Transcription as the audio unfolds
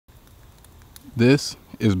This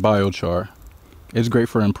is biochar. It's great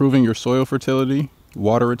for improving your soil fertility,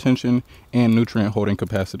 water retention, and nutrient holding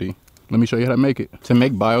capacity. Let me show you how to make it. To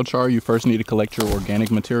make biochar, you first need to collect your organic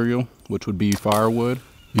material, which would be firewood.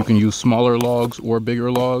 You can use smaller logs or bigger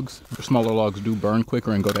logs. Smaller logs do burn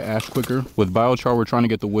quicker and go to ash quicker. With biochar, we're trying to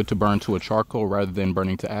get the wood to burn to a charcoal rather than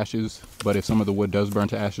burning to ashes. But if some of the wood does burn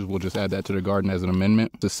to ashes, we'll just add that to the garden as an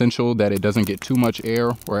amendment. It's essential that it doesn't get too much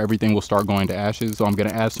air or everything will start going to ashes. So I'm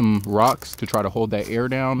gonna add some rocks to try to hold that air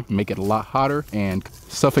down, make it a lot hotter, and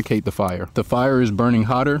suffocate the fire. The fire is burning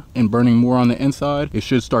hotter and burning more on the inside. It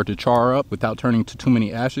should start to char up without turning to too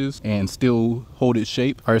many ashes and still hold its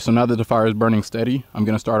shape. All right, so now that the fire is burning steady, I'm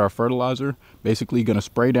gonna start our fertilizer. Basically gonna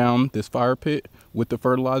spray down this fire pit with the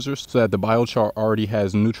fertilizer so that the biochar already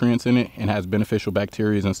has nutrients in it and has beneficial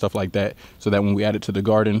bacteria and stuff like that, so that when we add it to the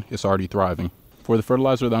garden, it's already thriving. For the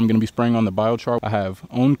fertilizer that I'm going to be spraying on the biochar, I have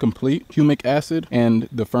Own Complete humic acid and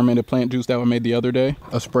the fermented plant juice that I made the other day,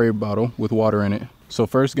 a spray bottle with water in it. So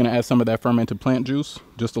first, going to add some of that fermented plant juice,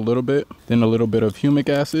 just a little bit, then a little bit of humic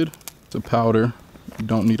acid. It's a powder, you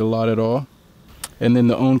don't need a lot at all. And then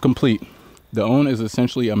the Own Complete. The Own is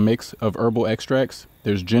essentially a mix of herbal extracts.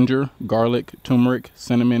 There's ginger, garlic, turmeric,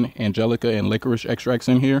 cinnamon, angelica, and licorice extracts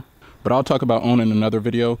in here. But I'll talk about Own in another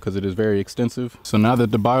video because it is very extensive. So now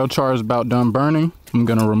that the biochar is about done burning, I'm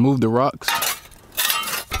gonna remove the rocks.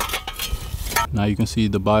 Now you can see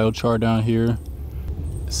the biochar down here.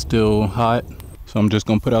 It's still hot. So I'm just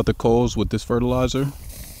gonna put out the coals with this fertilizer.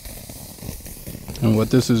 And what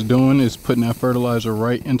this is doing is putting that fertilizer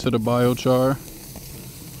right into the biochar.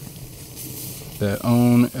 That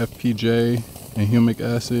Own, FPJ, and humic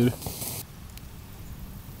acid.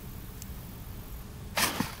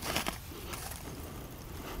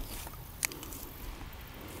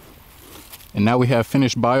 And now we have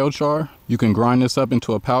finished biochar. You can grind this up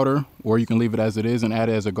into a powder, or you can leave it as it is and add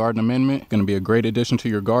it as a garden amendment. It's gonna be a great addition to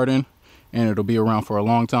your garden, and it'll be around for a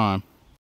long time.